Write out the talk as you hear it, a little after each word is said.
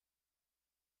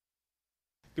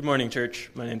Good morning,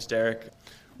 church. My name's Derek.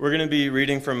 We're going to be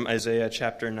reading from Isaiah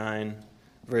chapter 9,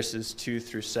 verses 2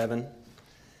 through 7.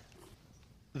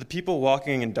 The people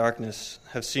walking in darkness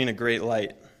have seen a great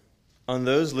light. On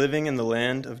those living in the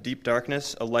land of deep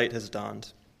darkness, a light has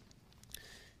dawned.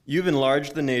 You've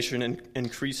enlarged the nation and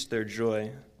increased their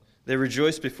joy. They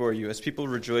rejoice before you as people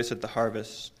rejoice at the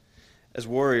harvest, as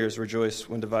warriors rejoice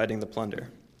when dividing the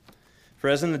plunder. For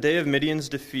as in the day of Midian's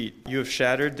defeat, you have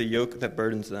shattered the yoke that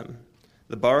burdens them,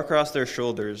 the bar across their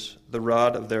shoulders, the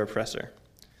rod of their oppressor.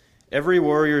 Every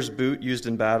warrior's boot used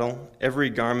in battle, every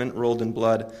garment rolled in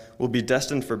blood, will be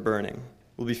destined for burning,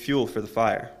 will be fuel for the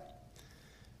fire.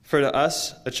 For to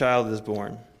us a child is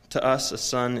born, to us a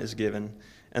son is given,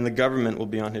 and the government will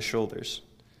be on his shoulders.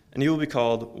 And he will be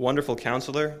called Wonderful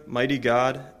Counselor, Mighty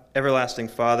God, Everlasting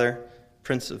Father,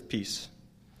 Prince of Peace.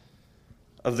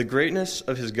 Of the greatness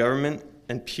of his government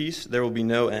and peace there will be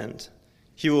no end.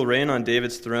 He will reign on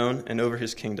David's throne and over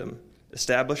his kingdom,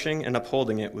 establishing and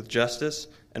upholding it with justice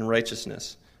and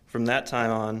righteousness from that time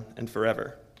on and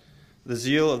forever. The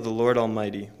zeal of the Lord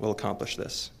Almighty will accomplish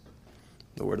this.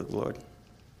 The word of the Lord.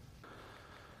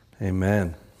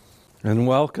 Amen. And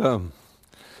welcome.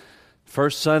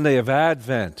 First Sunday of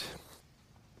Advent.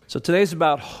 So today's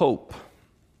about hope.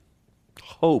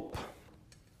 Hope.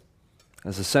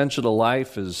 As essential to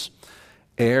life as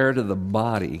air to the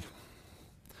body,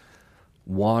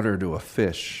 water to a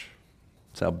fish.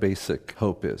 That's how basic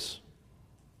hope is.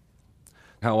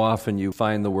 How often you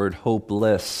find the word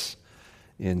hopeless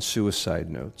in suicide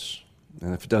notes.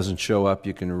 And if it doesn't show up,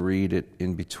 you can read it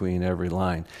in between every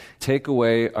line. Take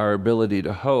away our ability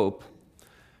to hope,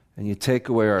 and you take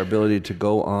away our ability to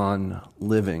go on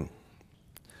living.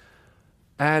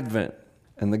 Advent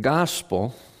and the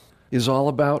gospel is all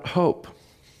about hope.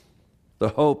 The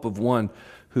hope of one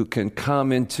who can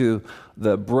come into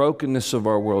the brokenness of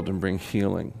our world and bring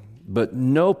healing. But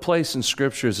no place in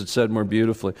Scripture is it said more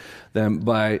beautifully than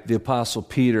by the Apostle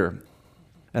Peter.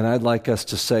 And I'd like us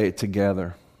to say it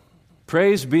together.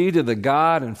 Praise be to the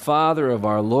God and Father of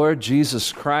our Lord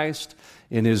Jesus Christ.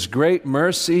 In His great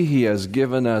mercy, He has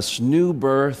given us new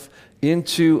birth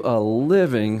into a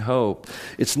living hope.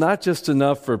 It's not just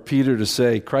enough for Peter to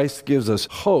say Christ gives us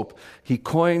hope. He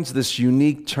coins this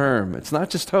unique term. It's not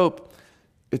just hope.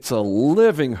 It's a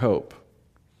living hope.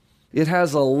 It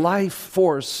has a life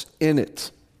force in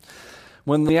it.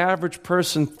 When the average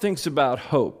person thinks about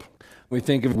hope, we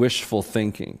think of wishful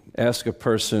thinking. Ask a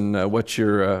person, what's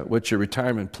your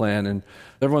retirement plan? And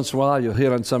every once in a while you'll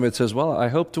hit on somebody that says, well, I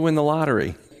hope to win the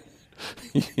lottery.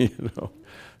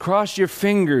 Cross your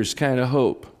fingers kind of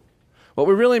hope. What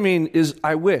we really mean is,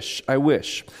 I wish.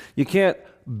 You can't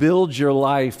build your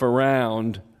life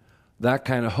around that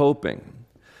kind of hoping.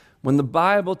 When the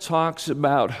Bible talks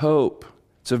about hope,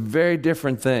 it's a very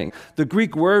different thing. The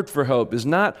Greek word for hope is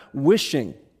not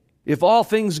wishing. If all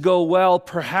things go well,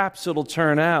 perhaps it'll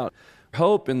turn out.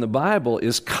 Hope in the Bible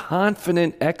is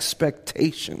confident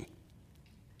expectation.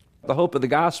 The hope of the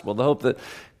gospel, the hope that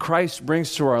Christ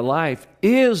brings to our life,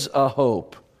 is a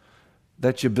hope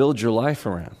that you build your life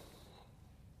around.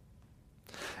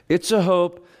 It's a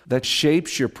hope that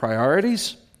shapes your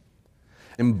priorities,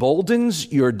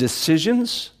 emboldens your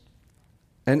decisions,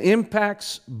 and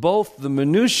impacts both the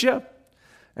minutia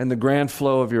and the grand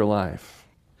flow of your life.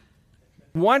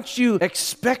 Once you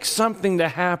expect something to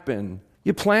happen,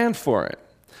 you plan for it.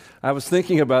 I was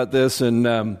thinking about this, and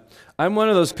I'm one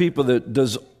of those people that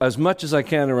does as much as I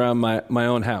can around my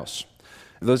own house.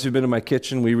 Those who've been in my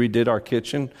kitchen, we redid our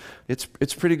kitchen.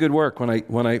 It's pretty good work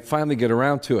when I finally get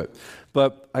around to it.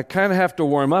 But I kind of have to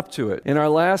warm up to it. In our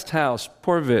last house,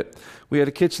 poor Vit, we had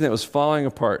a kitchen that was falling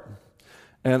apart.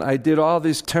 And I did all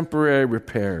these temporary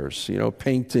repairs,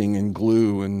 painting and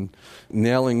glue and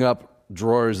nailing up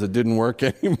drawers that didn't work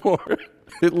anymore.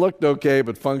 It looked okay,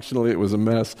 but functionally it was a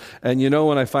mess. And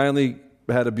when I finally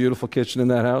had a beautiful kitchen in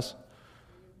that house?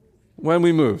 When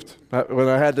we moved, when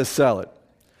I had to sell it.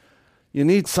 You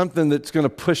need something that's going to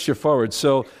push you forward.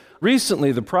 So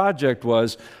recently the project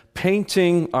was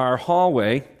painting our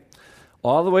hallway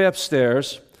all the way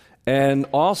upstairs and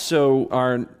also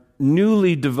our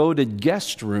newly devoted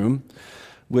guest room,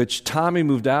 which Tommy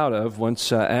moved out of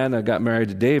once Anna got married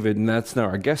to David, and that's now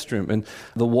our guest room. And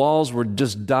the walls were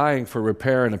just dying for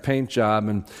repair and a paint job,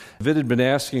 and Vid had been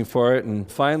asking for it,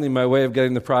 and finally my way of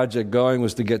getting the project going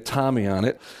was to get Tommy on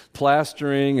it,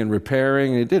 plastering and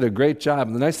repairing, and he did a great job.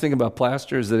 And the nice thing about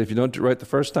plaster is that if you don't do it right the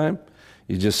first time,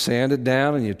 you just sand it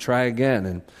down and you try again.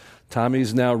 And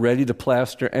Tommy's now ready to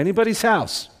plaster anybody's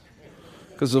house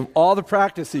because of all the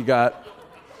practice he got.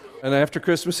 And after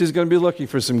Christmas, he's going to be looking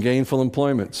for some gainful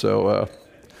employment. So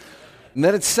And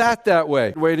then it sat that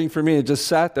way, waiting for me. It just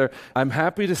sat there. I'm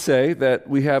happy to say that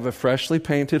we have a freshly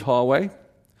painted hallway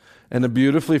and a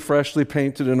beautifully freshly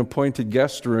painted and appointed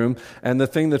guest room. And the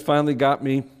thing that finally got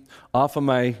me off of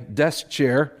my desk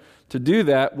chair to do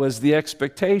that was the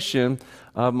expectation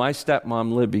of my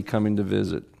stepmom, Libby, coming to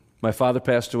visit. My father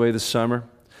passed away this summer.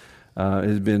 It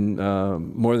had been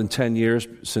more than 10 years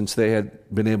since they had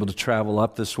been able to travel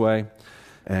up this way.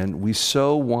 And we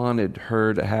so wanted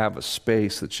her to have a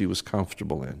space that she was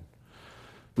comfortable in.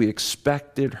 We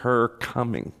expected her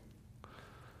coming.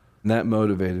 And that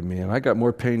motivated me. And I got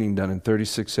more painting done in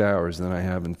 36 hours than I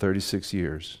have in 36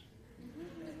 years.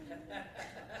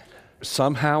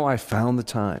 Somehow I found the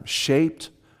time,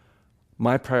 shaped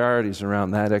my priorities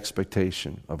around that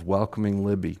expectation of welcoming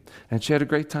Libby. And she had a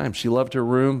great time. She loved her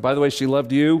room. By the way, she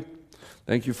loved you.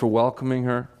 Thank you for welcoming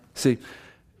her. See,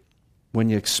 when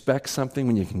you expect something,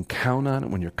 when you can count on it,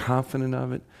 when you're confident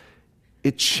of it,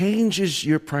 it changes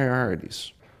your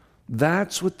priorities.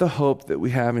 That's what the hope that we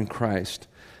have in Christ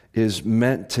is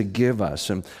meant to give us.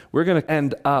 And we're going to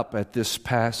end up at this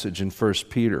passage in 1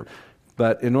 Peter.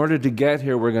 But in order to get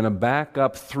here, we're going to back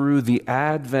up through the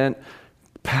Advent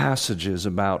passages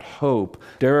about hope.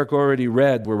 Derek already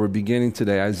read where we're beginning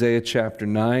today, Isaiah chapter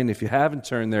 9. If you haven't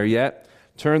turned there yet,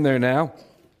 turn there now.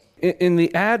 In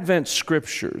the Advent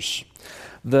scriptures,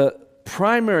 the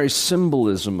primary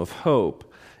symbolism of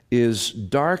hope is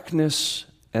darkness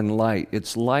and light.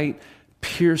 It's light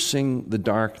piercing the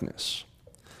darkness.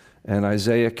 And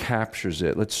Isaiah captures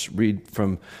it. Let's read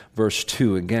from verse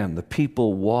 2 again. The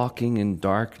people walking in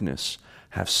darkness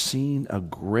have seen a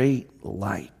great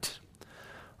light.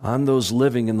 On those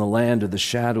living in the land of the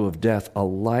shadow of death, a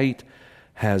light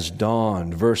has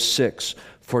dawned. Verse 6,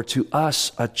 for to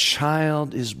us a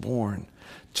child is born.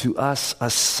 To us a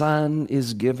son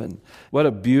is given. What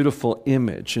a beautiful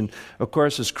image. And of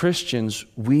course, as Christians,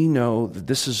 we know that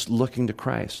this is looking to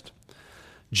Christ.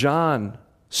 John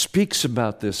speaks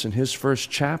about this in his first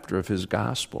chapter of his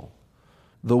gospel.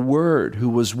 The Word who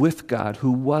was with God,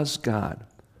 who was God.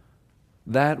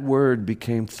 That Word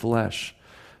became flesh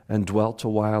and dwelt a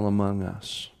while among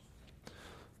us.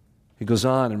 He goes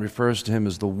on and refers to him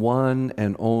as the one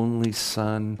and only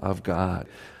Son of God.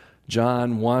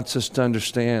 John wants us to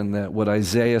understand that what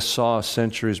Isaiah saw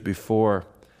centuries before,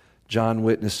 John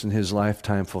witnessed in his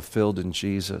lifetime fulfilled in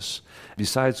Jesus.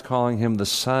 Besides calling him the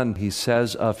Son, he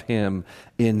says of him,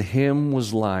 in him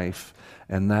was life,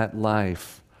 and that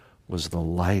life was the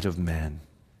light of men.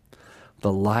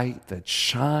 The light that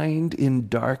shined in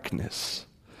darkness,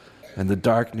 and the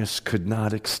darkness could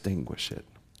not extinguish it.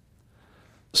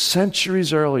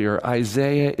 Centuries earlier,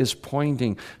 Isaiah is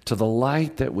pointing to the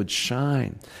light that would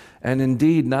shine. And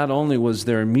indeed, not only was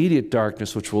there immediate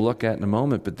darkness, which we'll look at in a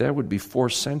moment, but there would be 4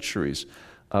 centuries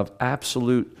of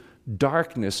absolute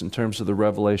darkness in terms of the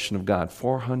revelation of God.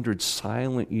 400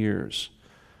 silent years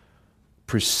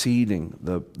preceding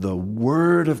the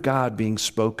Word of God being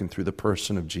spoken through the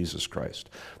person of Jesus Christ,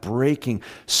 breaking,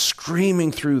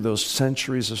 screaming through those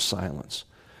centuries of silence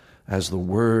as the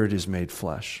Word is made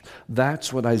flesh.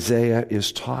 That's what Isaiah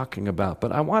is talking about.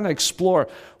 But I want to explore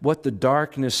what the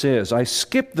darkness is. I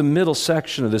skipped the middle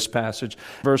section of this passage,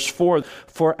 verse 4.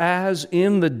 For as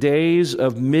in the days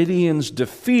of Midian's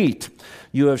defeat,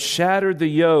 you have shattered the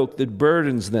yoke that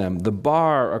burdens them, the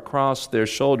bar across their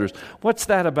shoulders. What's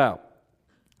that about?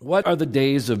 What are the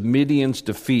days of Midian's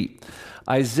defeat?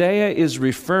 Isaiah is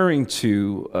referring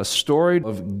to a story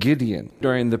of Gideon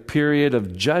during the period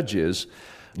of Judges.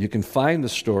 You can find the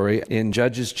story in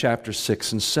Judges chapter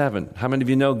 6 and 7. How many of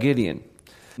you know Gideon?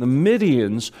 The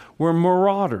Midians were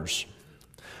marauders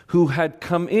who had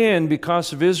come in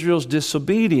because of Israel's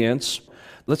disobedience.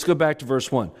 Let's go back to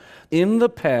verse 1. In the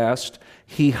past,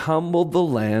 he humbled the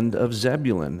land of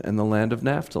Zebulun and the land of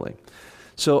Naphtali.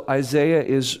 So Isaiah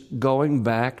is going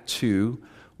back to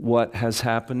what has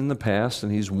happened in the past,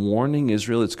 and he's warning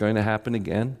Israel it's going to happen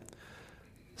again.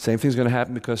 Same thing's going to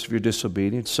happen because of your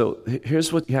disobedience. So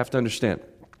here's what you have to understand.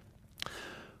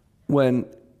 When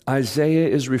Isaiah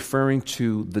is referring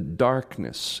to the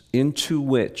darkness into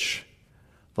which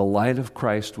the light of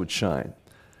Christ would shine,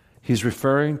 he's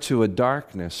referring to a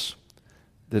darkness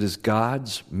that is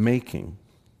God's making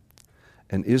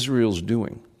and Israel's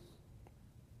doing.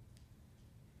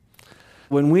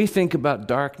 When we think about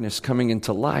darkness coming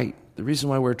into light, the reason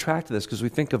why we're attracted to this is because we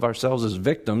think of ourselves as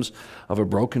victims of a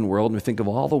broken world, and we think of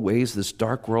all the ways this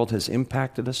dark world has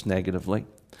impacted us negatively.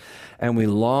 And we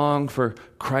long for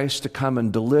Christ to come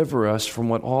and deliver us from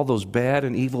what all those bad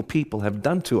and evil people have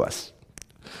done to us.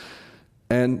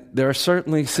 And there are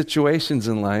certainly situations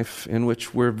in life in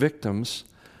which we're victims,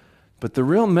 but the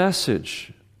real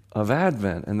message of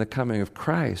Advent and the coming of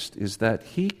Christ is that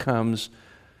he comes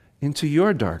into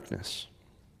your darkness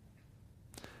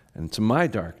and into my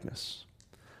darkness.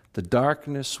 The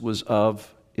darkness was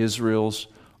of Israel's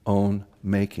own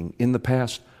making. In the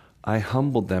past, I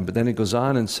humbled them. But then it goes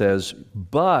on and says,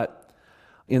 but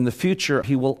in the future,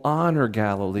 he will honor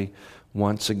Galilee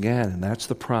once again. And that's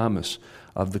the promise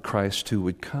of the Christ who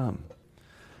would come.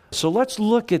 So let's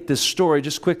look at this story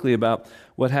just quickly about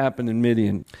what happened in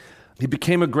Midian. He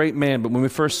became a great man, but when we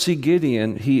first see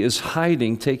Gideon, he is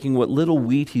hiding, taking what little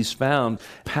wheat he's found,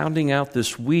 pounding out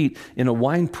this wheat in a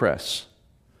wine press,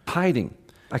 hiding.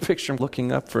 I picture him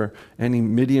looking up for any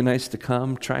Midianites to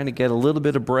come, trying to get a little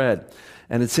bit of bread.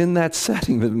 And it's in that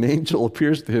setting that an angel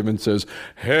appears to him and says,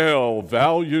 "Hail,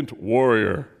 valiant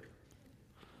warrior."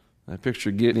 I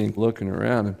picture Gideon looking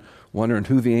around and wondering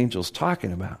who the angel's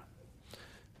talking about.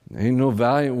 There ain't no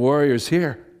valiant warriors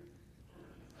here.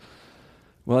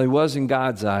 Well, he was in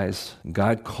God's eyes.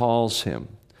 God calls him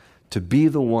to be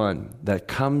the one that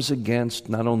comes against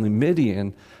not only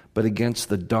Midian, but against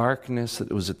the darkness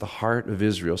that was at the heart of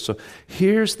Israel. So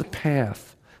here's the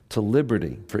path to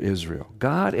liberty for Israel.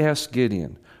 God asked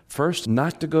Gideon first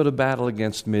not to go to battle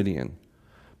against Midian.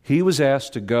 He was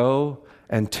asked to go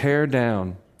and tear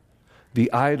down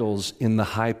the idols in the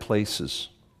high places.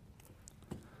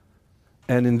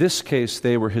 And in this case,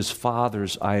 they were his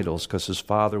father's idols because his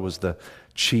father was the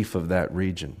chief of that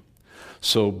region.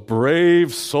 So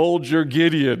brave soldier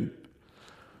Gideon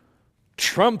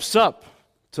trumps up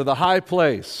to the high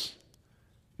place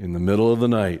in the middle of the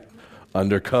night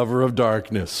under cover of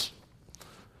darkness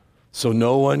so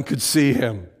no one could see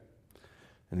him.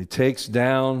 And he takes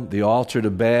down the altar to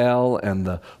Baal and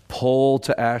the pole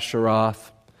to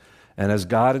Asheroth. And as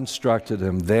God instructed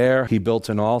him, there he built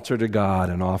an altar to God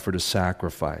and offered a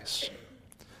sacrifice.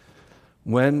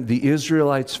 When the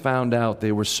Israelites found out,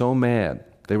 they were so mad.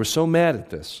 They were so mad at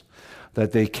this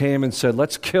that they came and said,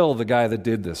 "Let's kill the guy that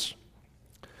did this."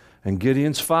 And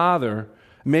Gideon's father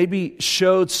maybe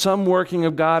showed some working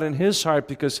of God in his heart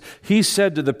because he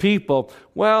said to the people,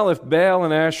 "Well, if Baal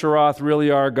and Asheroth really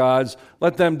are gods,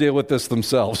 let them deal with this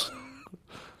themselves."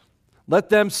 Let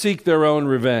them seek their own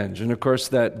revenge. And of course,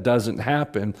 that doesn't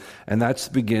happen. And that's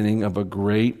the beginning of a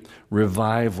great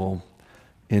revival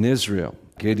in Israel.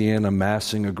 Gideon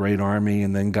amassing a great army,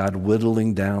 and then God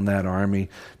whittling down that army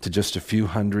to just a few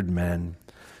hundred men,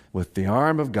 with the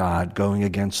arm of God going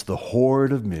against the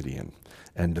horde of Midian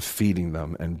and defeating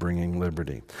them and bringing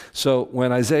liberty. So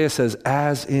when Isaiah says,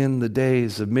 as in the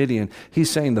days of Midian,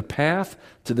 he's saying the path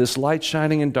to this light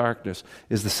shining in darkness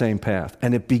is the same path.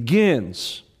 And it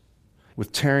begins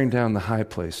with tearing down the high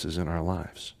places in our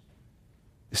lives.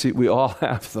 You see, we all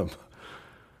have them.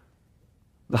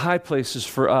 The high places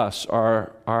for us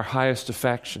are our highest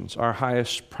affections, our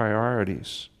highest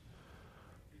priorities,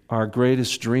 our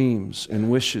greatest dreams and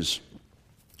wishes.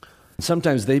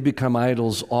 Sometimes they become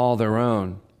idols all their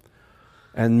own.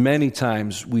 And many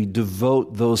times we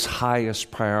devote those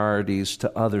highest priorities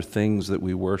to other things that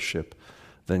we worship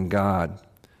than God.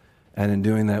 And in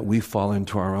doing that, we fall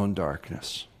into our own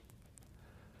darkness.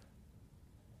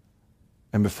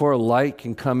 And before light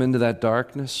can come into that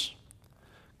darkness,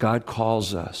 God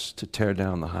calls us to tear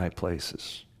down the high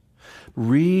places,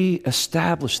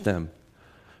 re-establish them,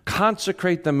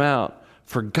 consecrate them out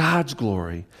for God's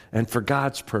glory and for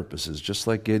God's purposes, just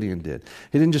like Gideon did.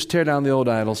 He didn't just tear down the old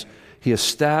idols, he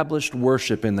established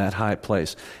worship in that high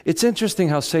place. It's interesting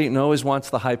how Satan always wants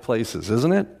the high places,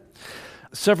 isn't it?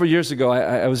 Several years ago,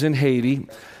 I was in Haiti,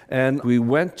 and we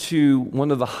went to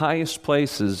one of the highest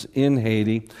places in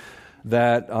Haiti,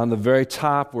 that on the very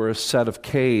top were a set of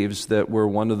caves that were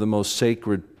one of the most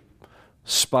sacred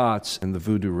spots in the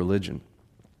voodoo religion.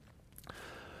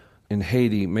 In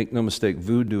Haiti, make no mistake,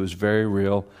 voodoo is very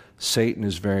real, Satan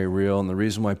is very real, and the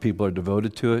reason why people are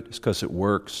devoted to it is because it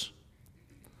works.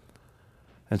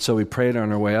 And so we prayed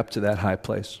on our way up to that high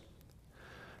place.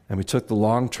 And we took the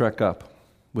long trek up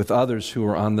with others who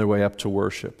were on their way up to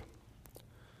worship.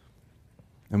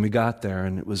 And we got there,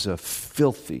 and it was a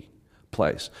filthy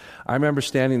place. I remember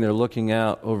standing there looking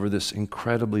out over this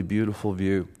incredibly beautiful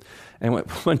view. And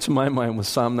what went to my mind was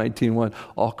Psalm 19:1,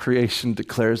 all creation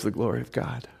declares the glory of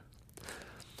God.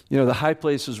 You know, the high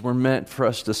places were meant for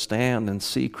us to stand and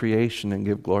see creation and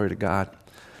give glory to God.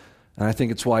 And I think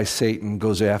it's why Satan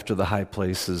goes after the high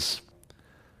places.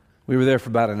 We were there for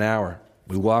about an hour.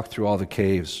 We walked through all the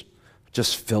caves,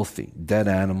 just filthy, dead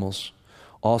animals,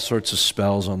 all sorts of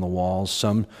spells on the walls,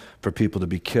 some for people to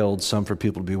be killed, some for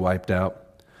people to be wiped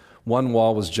out. One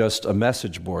wall was just a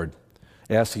message board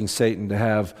asking Satan to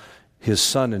have his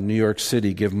son in New York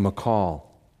City give him a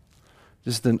call.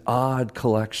 Just an odd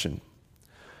collection.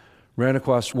 ran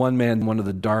across one man in one of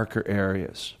the darker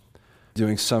areas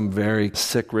doing some very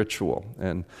sick ritual.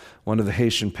 And one of the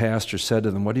Haitian pastors said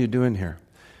to them, "What are you doing here?"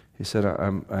 He said,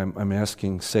 I'm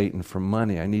asking Satan for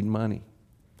money. I need money.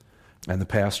 And the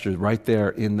pastor right there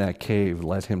in that cave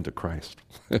led him to Christ.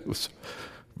 It was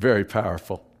very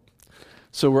powerful.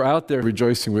 So we're out there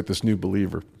rejoicing with this new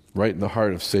believer right in the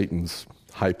heart of Satan's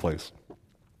high place.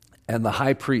 And the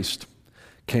high priest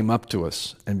came up to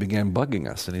us and began bugging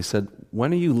us. And he said,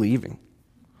 "When are you leaving?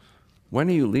 When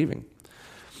are you leaving?"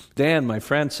 Dan, my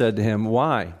friend, said to him,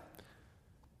 "Why?"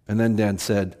 And then Dan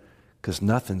said, "Because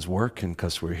nothing's working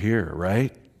because we're here,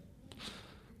 right?"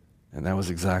 And that was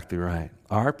exactly right.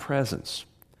 Our presence,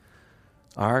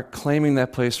 our claiming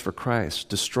that place for Christ,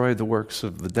 destroyed the works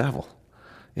of the devil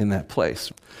in that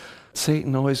place.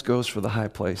 Satan always goes for the high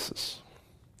places.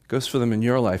 Goes for them in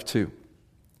your life too.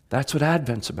 That's what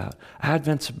Advent's about.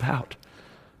 Advent's about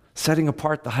setting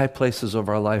apart the high places of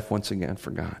our life once again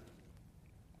for God.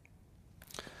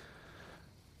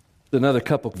 Another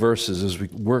couple verses as we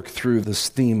work through this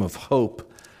theme of hope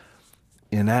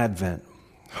in Advent.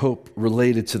 Hope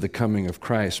related to the coming of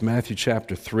Christ. Matthew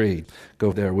chapter 3.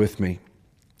 Go there with me.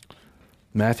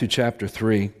 Matthew chapter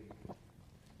 3.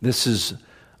 This is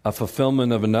a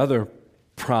fulfillment of another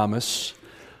promise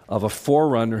of a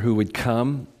forerunner who would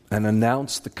come and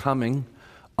announce the coming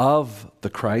of the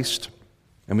Christ.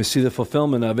 And we see the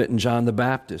fulfillment of it in John the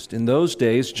Baptist. In those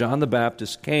days, John the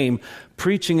Baptist came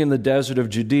preaching in the desert of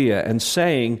Judea and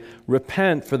saying,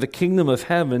 "Repent, for the kingdom of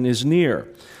heaven is near."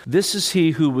 This is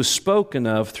he who was spoken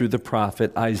of through the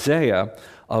prophet Isaiah,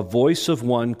 a voice of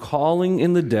one calling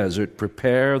in the desert,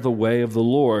 "Prepare the way of the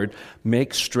Lord,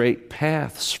 make straight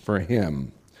paths for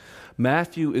him."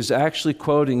 Matthew is actually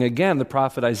quoting again the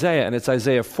prophet Isaiah, and it's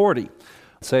Isaiah 40.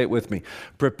 Say it with me.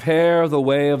 "Prepare the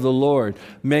way of the Lord.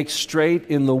 Make straight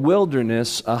in the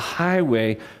wilderness a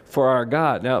highway for our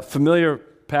God." Now, familiar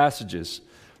passages.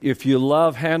 If you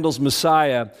love Handel's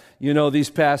Messiah, you know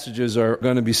these passages are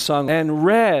going to be sung and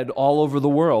read all over the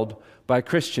world by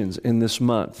Christians in this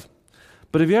month.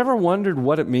 But have you ever wondered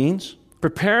what it means?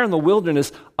 Prepare in the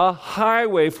wilderness a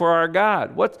highway for our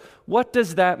God. What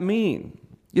does that mean?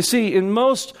 You see, in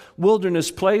most wilderness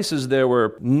places, there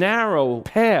were narrow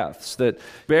paths that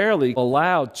barely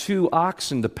allowed 2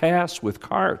 oxen to pass with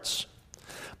carts.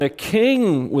 The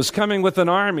king was coming with an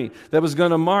army that was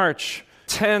going to march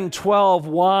 10, 12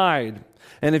 wide.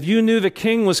 And if you knew the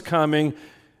king was coming,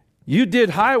 you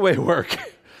did highway work.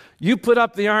 You put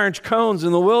up the orange cones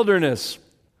in the wilderness,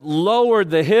 lowered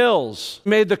the hills,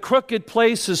 made the crooked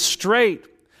places straight.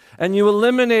 And you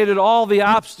eliminated all the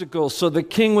obstacles so the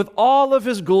king with all of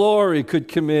his glory could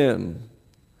come in.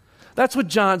 That's what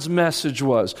John's message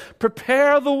was.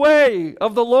 Prepare the way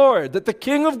of the Lord, that the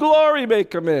King of glory may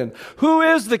come in. Who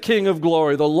is the King of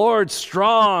glory? The Lord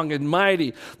strong and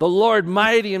mighty. The Lord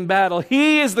mighty in battle.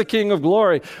 He is the King of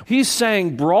glory. He's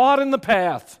saying, broaden the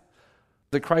path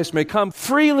that Christ may come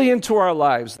freely into our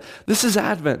lives. This is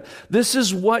Advent. This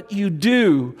is what you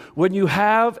do when you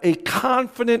have a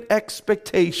confident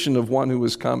expectation of one who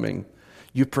is coming.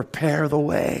 You prepare the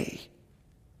way.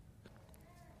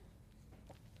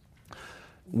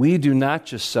 We do not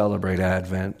just celebrate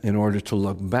Advent in order to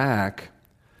look back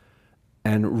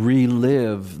and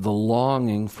relive the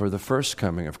longing for the first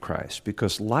coming of Christ,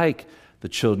 because like the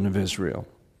children of Israel,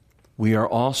 we are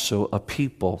also a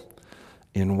people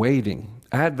in waiting.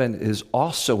 Advent is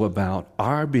also about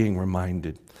our being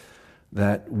reminded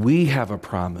that we have a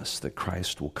promise that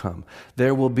Christ will come.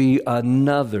 There will be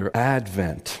another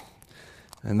Advent.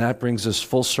 And that brings us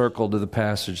full circle to the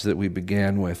passage that we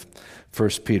began with, 1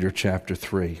 Peter chapter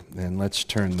 3. And let's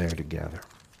turn there together.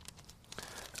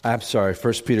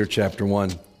 1 Peter chapter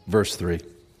 1, verse 3.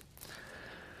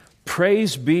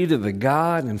 Praise be to the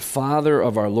God and Father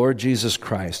of our Lord Jesus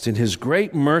Christ. In his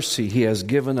great mercy, he has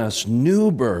given us new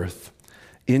birth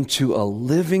into a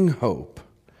living hope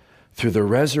through the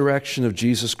resurrection of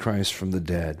Jesus Christ from the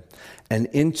dead, and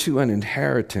into an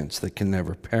inheritance that can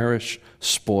never perish,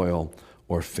 spoil,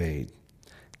 or fade,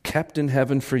 kept in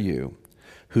heaven for you,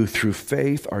 who through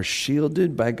faith are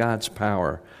shielded by God's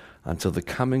power until the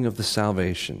coming of the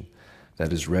salvation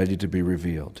that is ready to be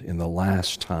revealed in the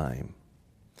last time.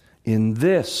 In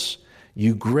this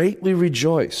you greatly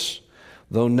rejoice,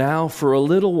 though now for a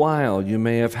little while you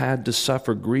may have had to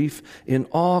suffer grief in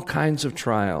all kinds of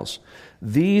trials.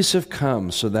 These have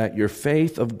come so that your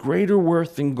faith, of greater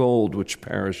worth than gold which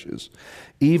perishes,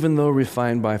 even though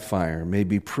refined by fire, may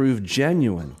be proved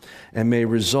genuine and may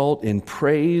result in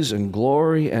praise and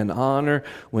glory and honor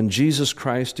when Jesus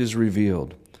Christ is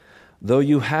revealed. Though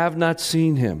you have not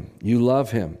seen him, you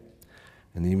love him.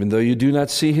 And even though you do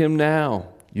not see him now,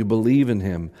 you believe in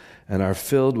him and are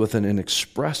filled with an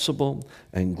inexpressible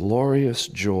and glorious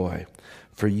joy.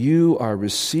 For you are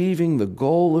receiving the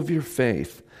goal of your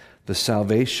faith, the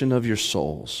salvation of your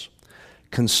souls.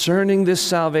 Concerning this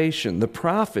salvation, the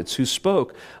prophets who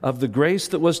spoke of the grace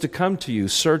that was to come to you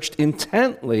searched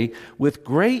intently with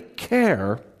great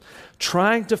care,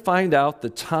 trying to find out the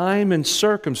time and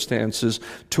circumstances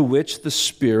to which the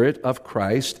Spirit of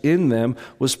Christ in them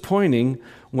was pointing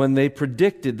when they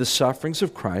predicted the sufferings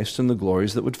of Christ and the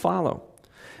glories that would follow.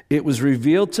 It was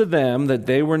revealed to them that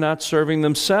they were not serving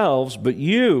themselves, but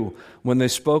you, when they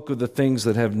spoke of the things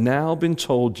that have now been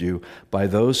told you by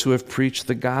those who have preached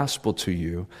the gospel to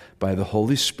you by the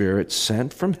Holy Spirit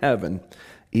sent from heaven.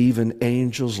 Even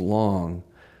angels long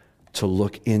to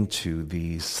look into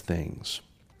these things.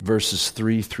 Verses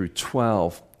 3 through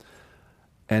 12.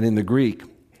 And in the Greek,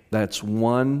 that's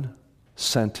one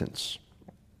sentence,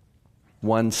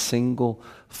 one single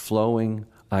flowing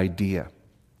idea,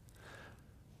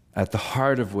 at the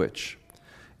heart of which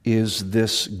is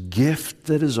this gift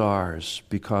that is ours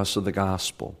because of the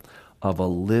gospel of a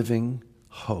living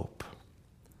hope.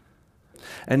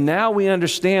 And now we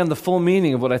understand the full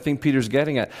meaning of what I think Peter's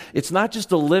getting at. It's not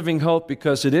just a living hope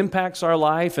because it impacts our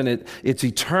life and it's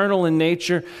eternal in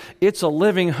nature. It's a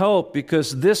living hope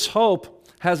because this hope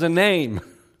has a name.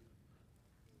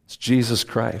 It's Jesus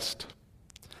Christ.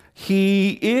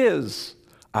 He is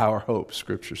our hope,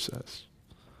 Scripture says.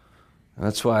 And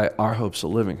that's why our hope's a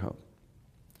living hope.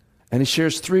 And he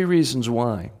shares 3 reasons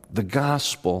why the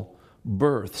gospel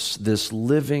births this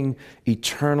living,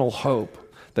 eternal hope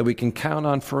that we can count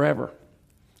on forever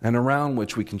and around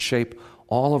which we can shape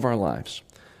all of our lives.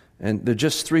 And they're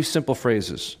just 3 simple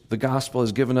phrases. The gospel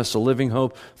has given us a living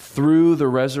hope through the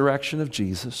resurrection of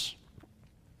Jesus.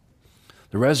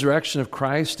 The resurrection of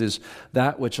Christ is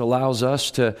that which allows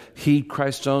us to heed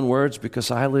Christ's own words,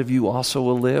 because I live, you also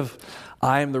will live.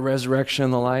 I am the resurrection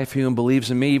and the life. He who believes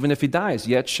in me, even if he dies,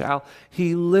 yet shall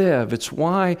he live. It's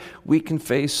why we can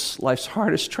face life's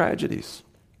hardest tragedies.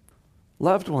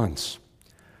 Loved ones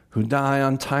who die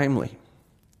untimely,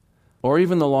 or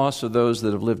even the loss of those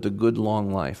that have lived a good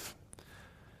long life,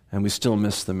 and we still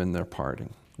miss them in their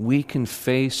parting. We can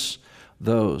face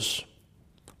those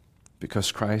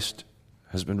because Christ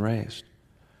has been raised.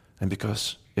 And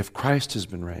because if Christ has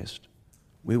been raised,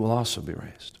 we will also be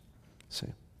raised. See?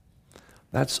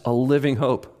 That's a living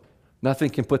hope. Nothing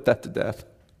can put that to death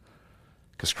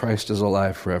because Christ is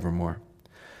alive forevermore.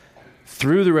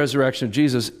 Through the resurrection of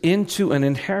Jesus into an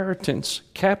inheritance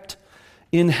kept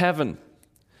in heaven.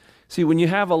 See, when you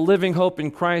have a living hope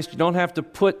in Christ, you don't have to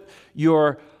put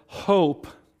your hope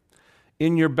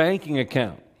in your banking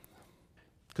account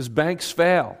because banks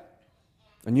fail.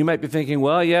 And you might be thinking,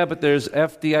 well, yeah, but there's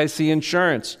FDIC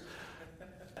insurance.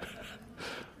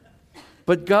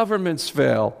 But governments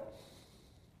fail.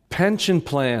 Pension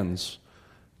plans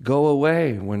go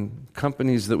away when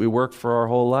companies that we work for our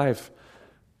whole life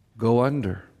go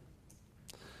under.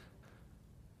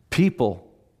 People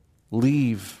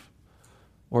leave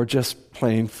or just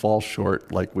plain fall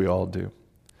short like we all do.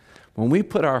 When we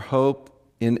put our hope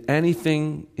in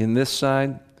anything in this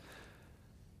side,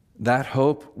 that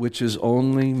hope which is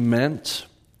only meant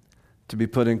to be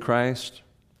put in Christ,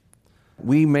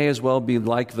 we may as well be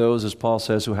like those, as Paul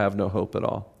says, who have no hope at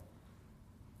all.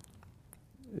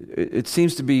 It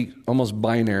seems to be almost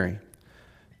binary.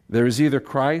 There is either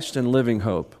Christ and living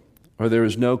hope, or there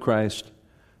is no Christ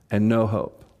and no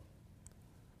hope.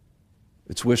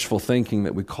 It's wishful thinking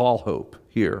that we call hope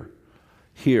here.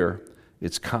 Here,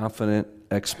 it's confident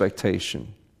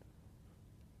expectation,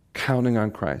 counting on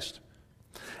Christ.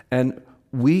 And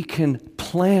we can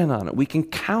plan on it. We can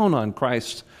count on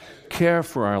Christ's care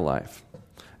for our life.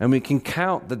 And we can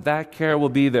count that that care will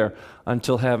be there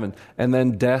until heaven. And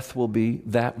then death will be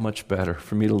that much better.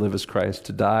 For me to live as Christ,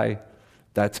 to die,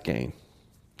 that's gain.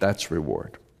 That's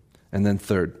reward. And then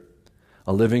third,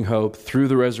 a living hope through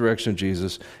the resurrection of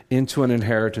Jesus into an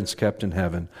inheritance kept in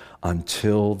heaven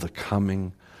until the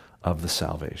coming of the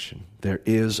salvation. There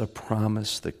is a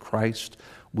promise that Christ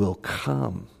will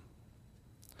come.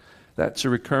 That's a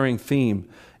recurring theme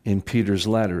in Peter's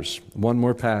letters. One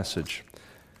more passage.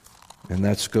 And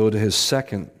let's go to his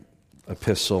second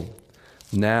epistle,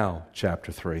 now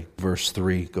chapter 3, verse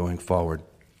 3, going forward.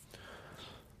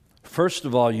 First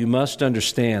of all, you must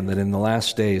understand that in the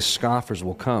last days scoffers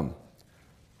will come,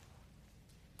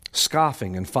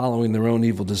 scoffing and following their own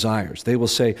evil desires. They will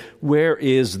say, where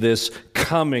is this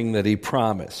coming that he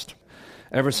promised?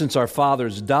 Ever since our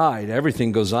fathers died,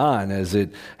 everything goes on as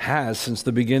it has since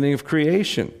the beginning of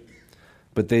creation.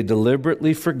 But they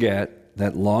deliberately forget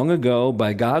that long ago,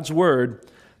 by God's word,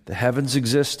 The heavens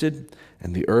existed,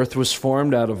 and the earth was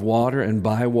formed out of water and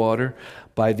by water.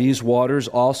 By these waters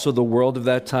also the world of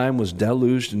that time was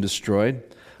deluged and destroyed.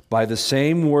 By the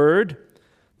same word,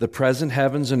 the present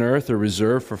heavens and earth are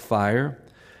reserved for fire,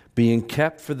 being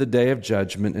kept for the day of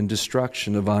judgment and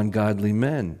destruction of ungodly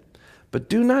men. But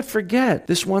do not forget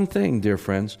this one thing, dear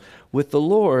friends. With the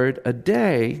Lord, a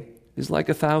day is like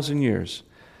 1,000 years,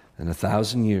 and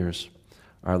 1,000 years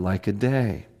are like a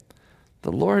day.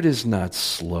 The Lord is not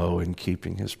slow in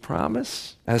keeping his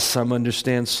promise, as some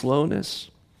understand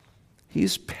slowness.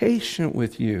 He's patient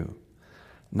with you,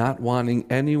 not wanting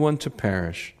anyone to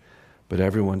perish, but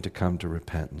everyone to come to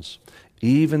repentance.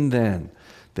 Even then,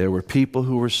 there were people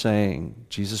who were saying,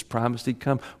 Jesus promised he'd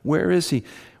come. Where is he?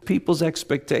 People's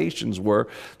expectations were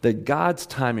that God's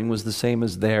timing was the same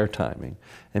as their timing.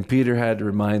 And Peter had to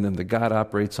remind them that God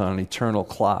operates on an eternal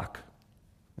clock.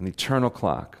 An eternal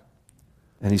clock.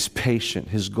 And he's patient.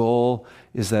 His goal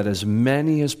is that as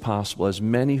many as possible, as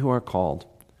many who are called,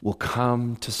 will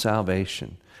come to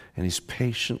salvation. And he's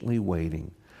patiently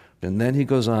waiting. And then he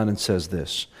goes on and says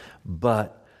this,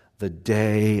 but the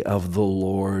day of the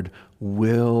Lord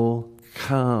will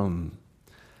come.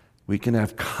 We can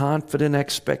have confident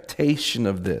expectation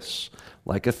of this,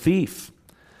 like a thief.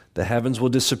 The heavens will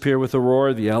disappear with a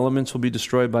roar, the elements will be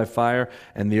destroyed by fire,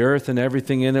 and the earth and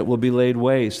everything in it will be laid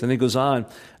waste. Then he goes on,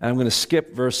 and I'm going to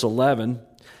skip verse 11,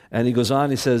 and he goes on,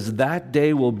 he says, that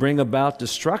day will bring about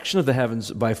destruction of the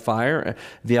heavens by fire,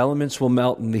 the elements will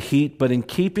melt in the heat, but in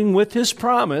keeping with his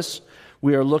promise,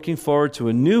 we are looking forward to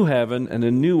a new heaven and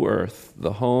a new earth,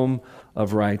 the home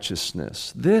of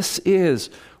righteousness. This is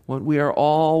what we are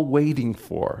all waiting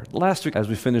for. Last week, as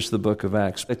we finished the book of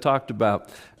Acts, I talked about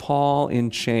Paul in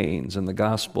chains and the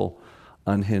gospel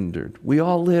unhindered. We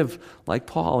all live like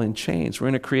Paul in chains. We're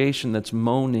in a creation that's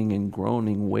moaning and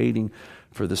groaning, waiting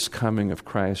for this coming of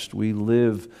Christ. We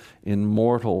live in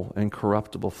mortal and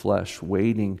corruptible flesh,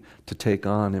 waiting to take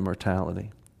on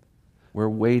immortality. We're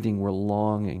waiting, we're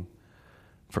longing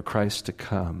for Christ to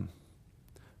come,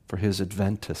 for his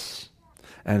adventus.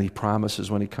 And he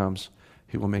promises when he comes,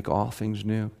 he will make all things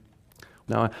new.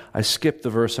 Now, I skipped the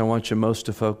verse I want you most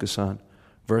to focus on.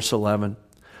 Verse 11.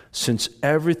 Since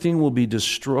everything will be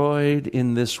destroyed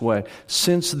in this way,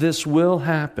 since this will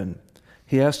happen,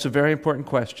 he asks a very important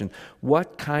question.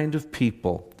 What kind of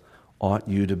people ought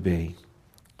you to be?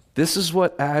 This is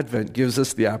what Advent gives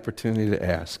us the opportunity to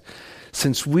ask.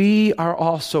 Since we are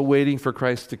also waiting for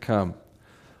Christ to come,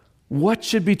 what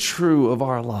should be true of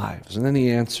our lives? And then he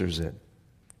answers it.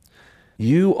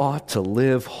 You ought to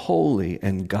live holy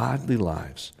and godly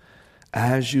lives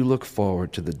as you look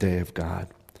forward to the day of God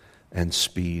and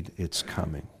speed its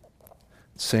coming.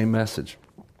 Same message.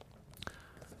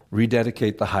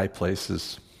 Rededicate the high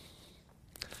places.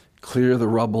 Clear the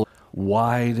rubble.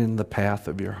 Widen the path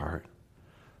of your heart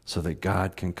so that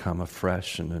God can come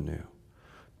afresh and anew.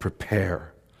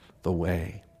 Prepare the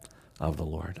way of the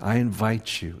Lord. I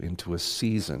invite you into a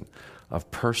season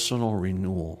of personal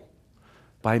renewal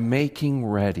by making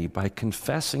ready, by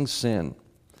confessing sin,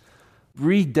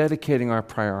 rededicating our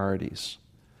priorities,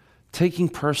 taking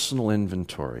personal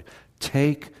inventory.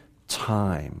 Take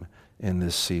time in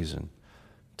this season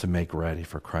to make ready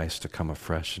for Christ to come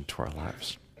afresh into our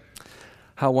lives.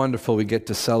 How wonderful we get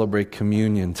to celebrate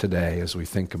communion today as we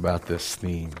think about this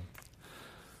theme.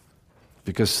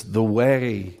 Because the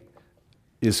way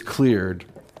is cleared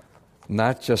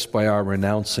not just by our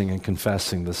renouncing and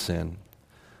confessing the sin,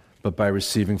 but by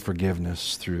receiving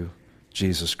forgiveness through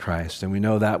Jesus Christ. And we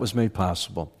know that was made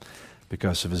possible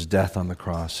because of his death on the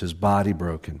cross, his body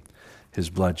broken, his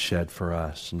blood shed for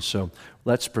us. And so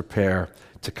let's prepare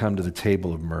to come to the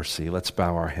table of mercy. Let's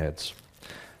bow our heads.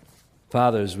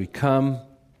 Father, as we come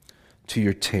to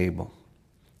your table,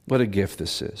 what a gift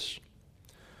this is.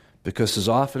 Because as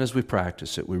often as we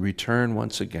practice it, we return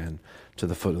once again to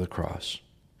the foot of the cross,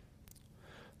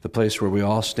 the place where we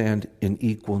all stand in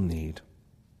equal need,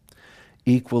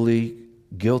 equally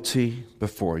guilty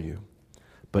before you,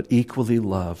 but equally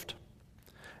loved.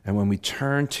 And when we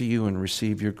turn to you and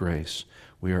receive your grace,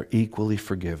 we are equally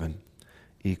forgiven,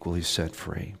 equally set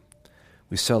free.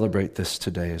 We celebrate this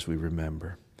today as we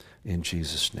remember. In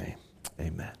Jesus' name,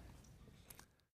 amen.